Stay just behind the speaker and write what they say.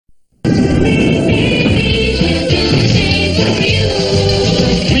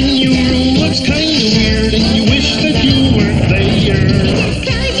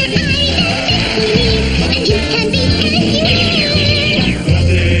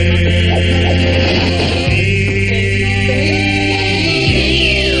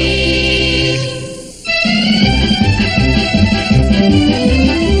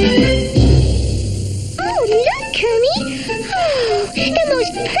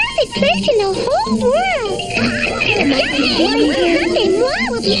perfect place in the whole world. And more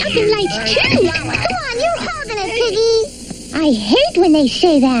will be up in lights, too. Come on, you're holding it, Piggy. I hate when they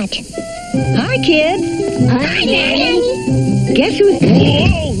say that. Hi, kids. Hi, Daddy. Guess who's...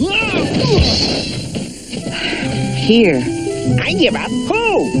 Here. I give up.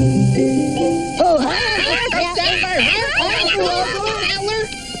 Who? Oh,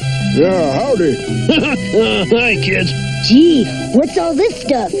 Yeah, howdy. Hi, kids. Gee, what's all this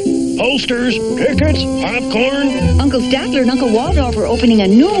stuff? Posters, tickets, popcorn. Uncle Statler and Uncle Waldorf are opening a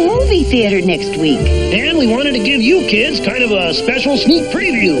new movie theater next week. And we wanted to give you kids kind of a special sneak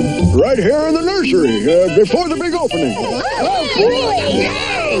preview. Right here in the nursery, before the big opening. Oh, boy.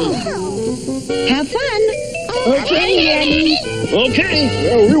 Have fun. Okay, Daddy. Okay.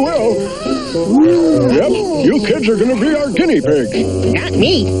 Yeah, we will. Yep, you kids are going to be our guinea pigs. Not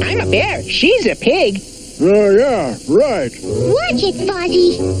me. I'm a bear. She's a pig. Yeah, right. Watch it,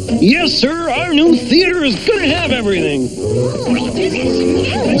 Fozzie. Yes, sir. Our new theater is going to have everything.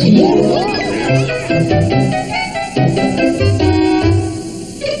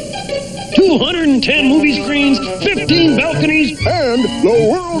 210 movie screens, 15 balconies, And the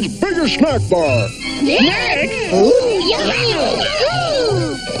world's biggest snack bar. Snacks? Ooh, yummy.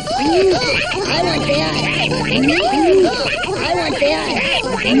 I want that. I want that.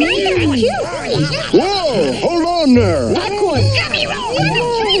 Whoa, hold on there. Popcorn.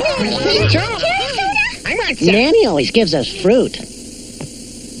 I want some. Nanny always gives us fruit.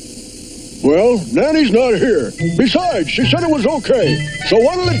 Well, Nanny's not here. Besides, she said it was okay. So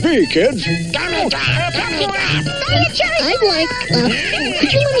what'll it be, kids? I'd like,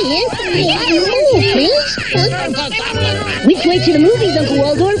 could you let me in? Please? Which way to the movies, Uncle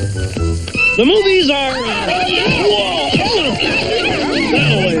Waldorf? the movies are... Whoa!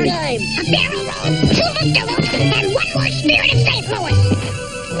 That way. A barrel roll, 2 vegetables, and 1 more Spirit of St. Louis.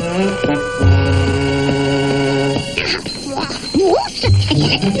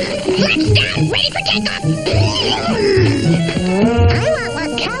 Flaps down, ready for takeoff. I want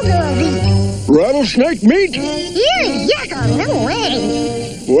what cowgirls eat. Rattlesnake meat? You yucko, no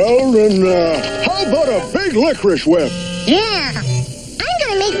way. Well, then, how about a big licorice whip? Yeah. I'm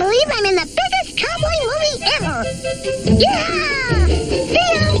gonna make believe I'm in the biggest cowboy movie ever. Yeah! See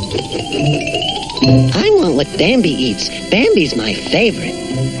ya! I want what Bambi eats. Bambi's my favorite.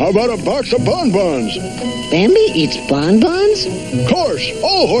 How about a box of bonbons? Bambi eats bonbons? Of course,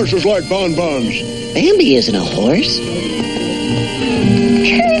 all horses like bonbons. Bambi isn't a horse. Kirby,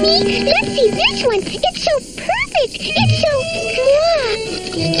 let's see this one. It's so perfect. It's so...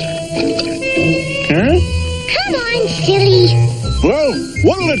 Huh? Come on, silly. Well,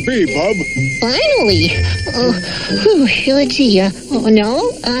 what'll it be, Bub? Finally. Let's see.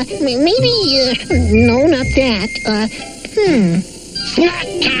 No. Maybe. No, not that. Snack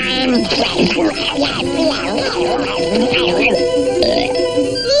time.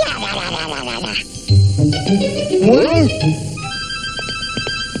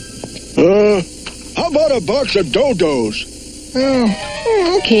 Huh? How about a box of Dodos?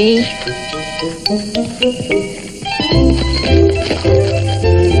 Oh, okay.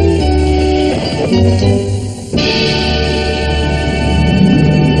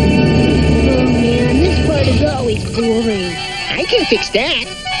 Boring. I can fix that.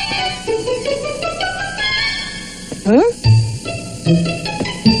 Huh?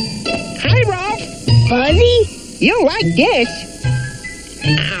 Hi, Rolf. Fuzzy? You'll like this.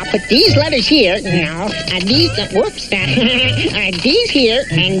 I'll put these letters here. No, these, whoops. These here,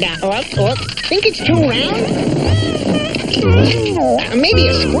 and, think it's too round? Maybe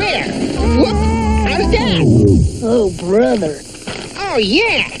a square. Whoop, how's that? Oh, brother. Oh,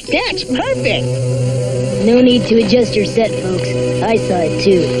 yeah, that's perfect. No need to adjust your set, folks. I saw it,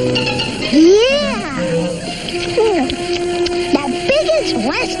 too. Yeah! The biggest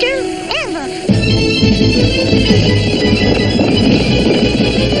Western ever!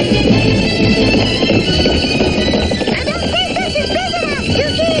 I don't think this is big enough,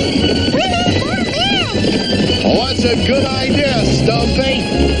 Dookie! We need more men! Oh, that's a good idea, Stumpy.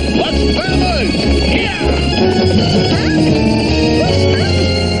 Let's film it! Yeah!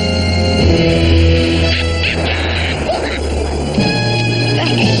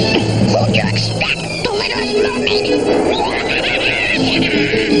 Who'd you expect? The littlest mermaid?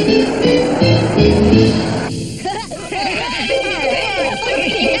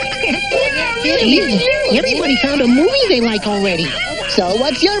 Everybody found a movie they like already. So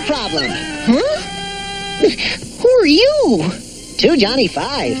what's your problem? Huh? Who are you? 2 Johnny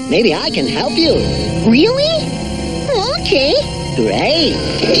 5. Maybe I can help you. Really? Okay. Great.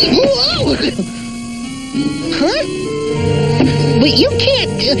 Whoa! Huh? But you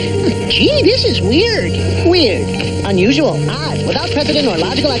can't... Weird. Unusual. Odd. Without precedent or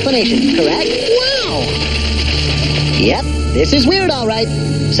logical explanation. Correct? Wow. Yep. This is weird, all right.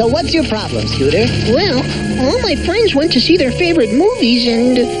 So what's your problem, Scooter? Well, all my friends went to see their favorite movies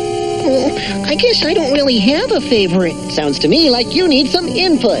and... well, I guess I don't really have a favorite. Sounds to me like you need some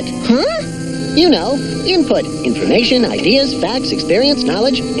input. Huh? You know, input. Information, ideas, facts, experience,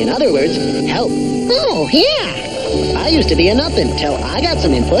 knowledge. In other words, help. Oh, yeah. I used to be a nothing till I got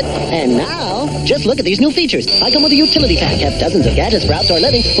some input, and now, just look at these new features. I come with a utility pack, have dozens of gadget sprouts or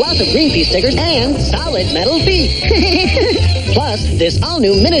living, lots of Greenpeace stickers, and solid metal feet. Plus, this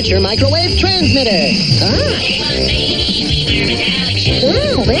all-new miniature microwave transmitter. Gosh.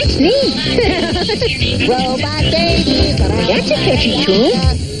 Wow, that's neat. Robot babies. That's a catchy tune.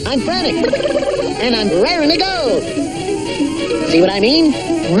 I'm frantic, and I'm raring to go. See what I mean?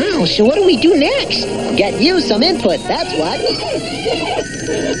 Wow, so what do we do next? Get you some input, that's what.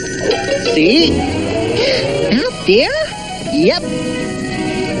 See? Out there? Yep.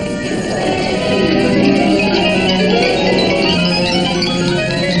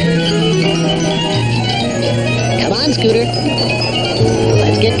 Come on, Scooter.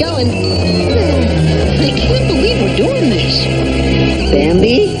 Let's get going. I can't believe we're doing this.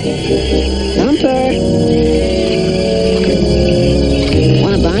 Bambi? Thumper?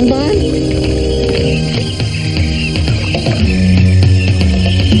 Want a bonbon?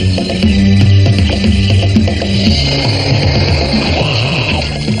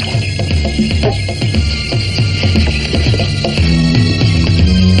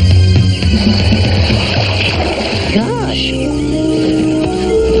 Gosh.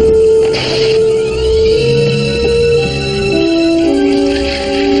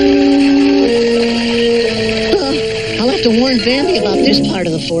 I'll have to warn Bambi about this part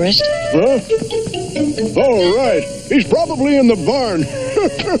of the forest. Huh? Oh, right. He's probably in the barn.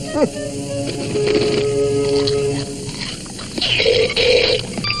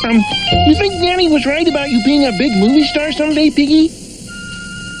 You think Danny was right about you being a big movie star someday, Piggy?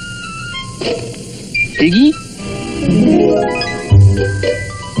 Piggy?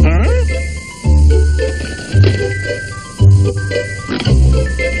 Huh?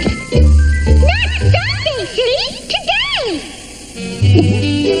 Not Sunday, silly! Today!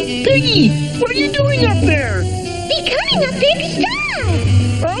 Piggy, what are you doing up there? Becoming a big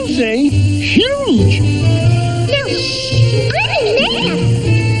star! I'll say huge. Now, shh! I'm in there!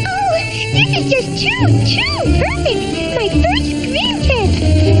 Oh, this is just too perfect! My first screen test!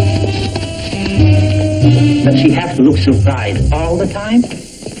 Does she have to look surprised all the time?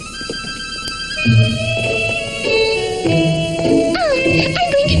 Oh,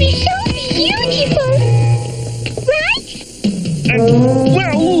 I'm going to be so beautiful! Right?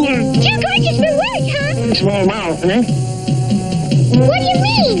 Too gorgeous for words, huh? Small mouth, huh? What do you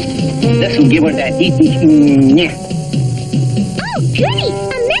mean? This will give her that yeah. Oh, goody!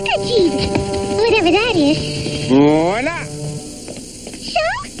 A mecha jeep! Whatever that is. Voila. So,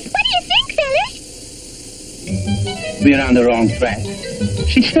 what do you think, fellas? We're on the wrong track.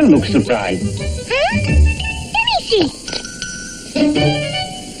 She still looks surprised. Huh? Let me see.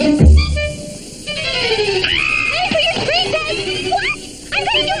 Hey, for your screen test! What? I'm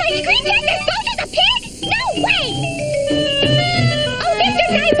gonna do my screen test as bold as a pig? No way! Oh, Mr.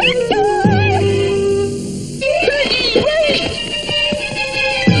 Director!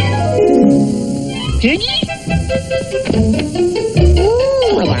 Piggy?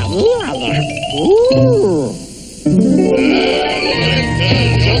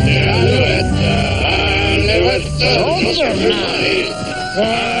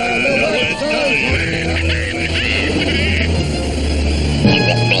 Can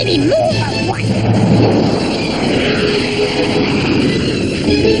this baby move or what?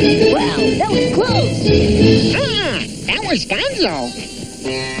 Wow, that was close. That was Gonzo.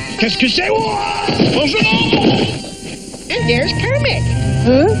 Qu'est-ce que c'est? Bonjour! And there's Kermit.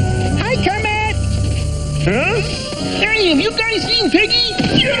 Huh? Hi, Kermit! Huh? Any of you guys seen Piggy?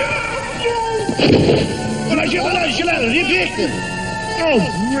 Oh,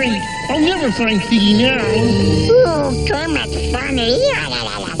 great. I'll never find Piggy now. Oh, Kermit's funny.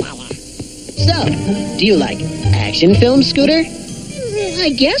 So, do you like action films, Scooter? I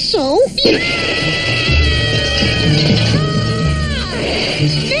guess so.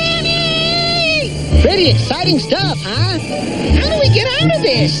 Pretty exciting stuff, huh? How do we get out of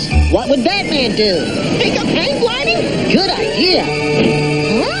this? What would Batman do? Take up hang gliding? Good idea.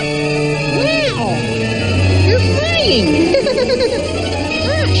 Huh? Wow! You're flying!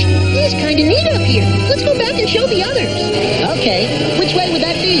 Gosh, this is kind of neat up here. Let's go back and show the others. Okay, which way would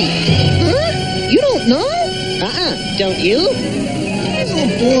that be? Huh? You don't know? Don't you? Oh,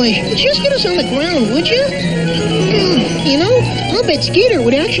 boy. Just get us on the ground, would you? You know, I'll bet Skeeter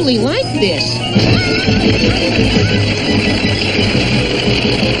would actually like this.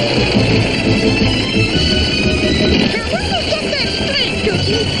 Now, when we get that straight,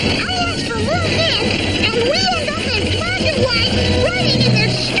 Dookie, I ask for more men, and we end up as black and white riding in their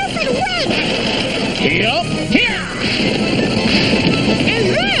stupid wagon. Yup. Here. And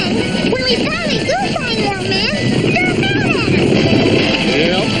then, when we finally do find more men, they're mad at us.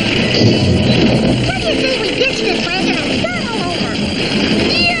 Yep. What do you say we ditch this wagon and start all over?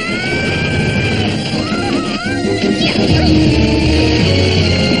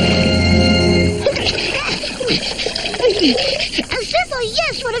 A simple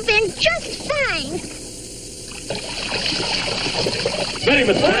yes would have been just fine. Ready,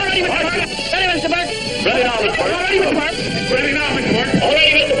 Mr. Burke. Ready, Mr. Burke. Ready, Mr. Burke. Ready now, Mr. Burke. Ready, Mr. Burke. Ready now, Mr. Burke. All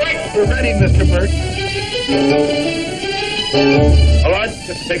ready, Mr. Burke. We're ready, Mr. Burke. All right, just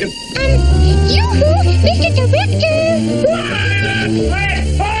a second. Yoo-hoo, Mr. Director.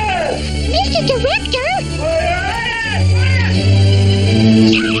 Mr. Director.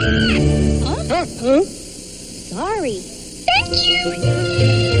 Sorry. Thank you.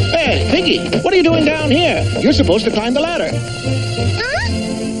 Hey, Piggy, what are you doing down here? You're supposed to climb the ladder. Huh?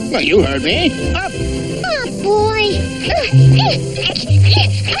 Well, you heard me. Up. Oh, boy.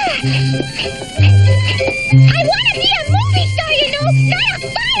 I want to be a movie star, you know, not a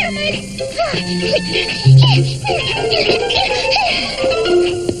fireman.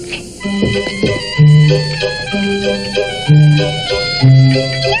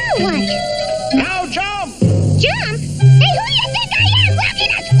 Now what? Now jump. Jump? Hey, who do you think I am, Rocky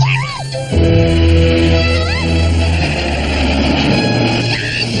the Squirrel?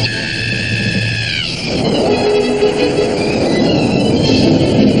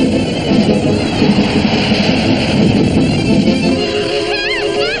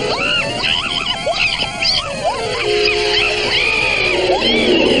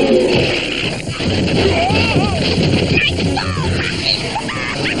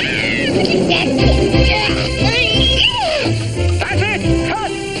 That's it.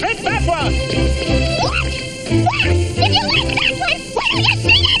 Cut. Hit that one. What? If you like that one, why don't you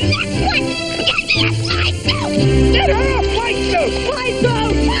see that next one? Get me a flight suit! Get her a flight suit. Flight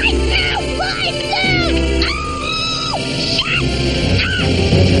suit! Flight suit! Flight suit! Oh, shit!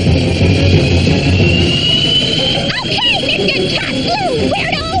 Okay, Mr. Top Blue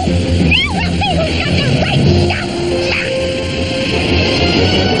Weirdo! Now we'll see who's got the right stuff!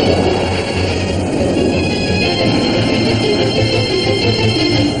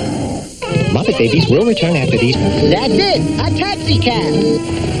 Muppet babies will return after these. That's it, a taxi cab.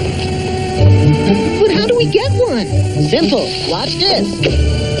 But how do we get one? Simple. Watch this.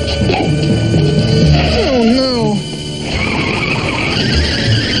 Oh, no.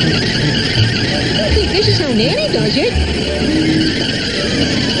 I don't think this is how Nanny does it.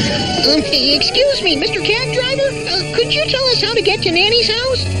 Excuse me, Mr. Cab Driver? Could you tell us how to get to Nanny's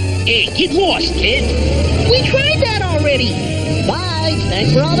house? Hey, get lost, kid. We tried that already. Bye.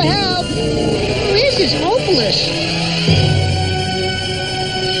 Thanks for all the help. This is hopeless.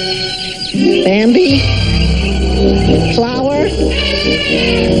 Bambi? Flower?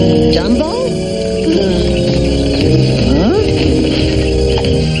 Dumbo? Huh?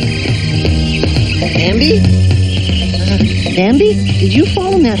 Bambi? Bambi? Did you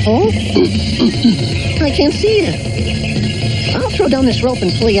fall in that hole? I can't see you. I'll throw down this rope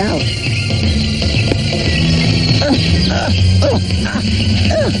and pull you out.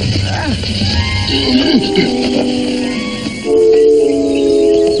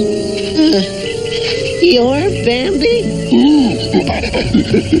 You're Bambi?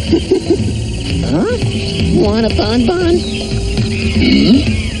 Huh? Want a bonbon?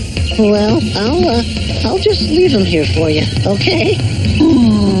 Well, I'll just leave them here for you, okay?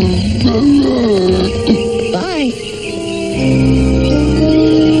 Bye.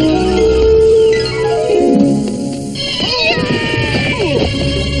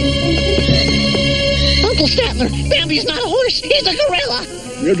 Uncle Statler, Bambi's not a horse, he's a gorilla.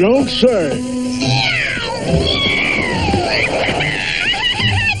 You don't say.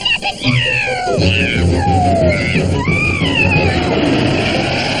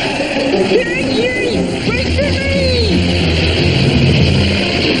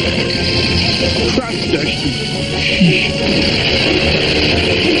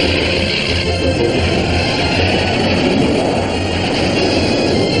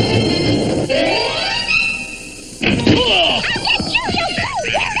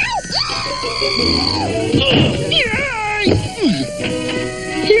 You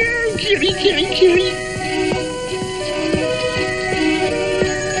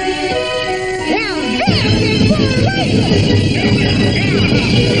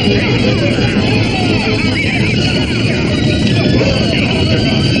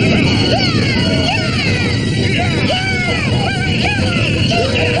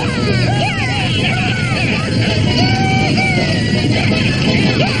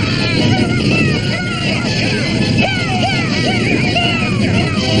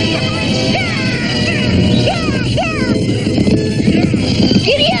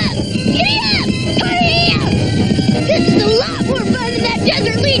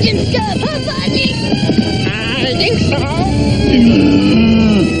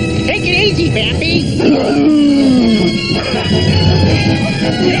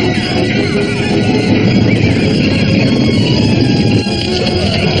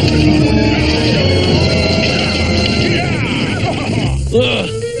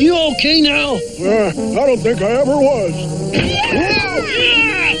You okay now? I don't think I ever was.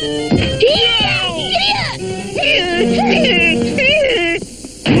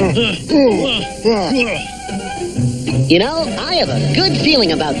 You know, I have a good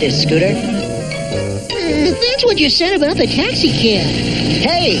feeling about this, Scooter. That's what you said about the taxi cab.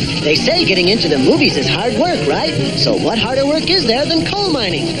 Hey, they say getting into the movies is hard work, right? So what harder work is there than coal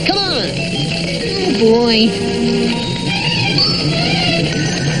mining? Come on. Oh, boy.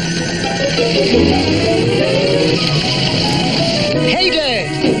 Hey, Dirt.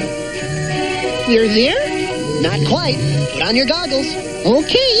 You're there? Not quite. Put on your goggles.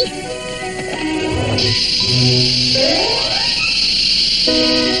 Okay.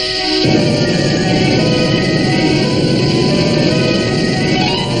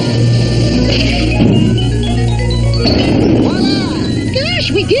 Voila!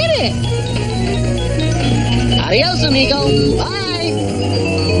 Gosh, we did it! Adios, amigo. Bye.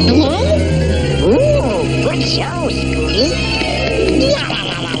 Hello? Ooh, good show, Scooty.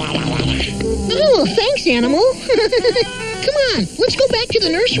 Oh, thanks, animal. Come on, let's go back to the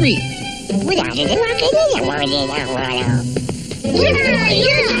nursery. It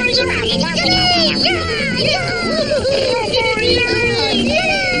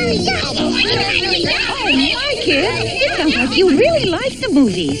sounds like you really like the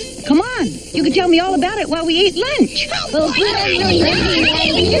movies. Come on, you can tell me all about it while we eat lunch.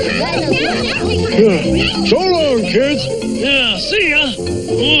 So long, kids. Yeah, see ya.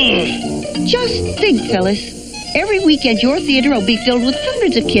 Just think, fellas. Every weekend, your theater will be filled with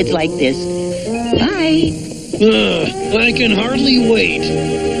hundreds of kids like this. Bye. I can hardly wait.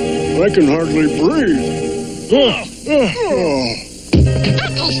 I can hardly breathe.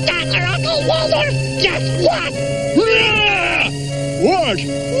 Uncle Statler, Uncle Waldorf, guess what? What?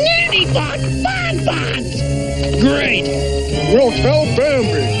 Nanny bought bonbons. Great. We'll tell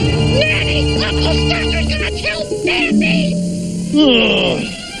Bambi. Nanny, Uncle Statler's gonna tell Bambi.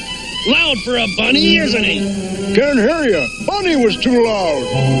 Loud for a bunny, isn't he? Can't hear you. Bunny was too loud.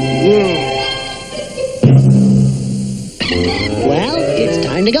 Well, it's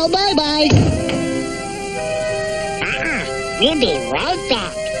time to go bye-bye. We'll be right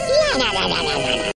back. La la la la la la.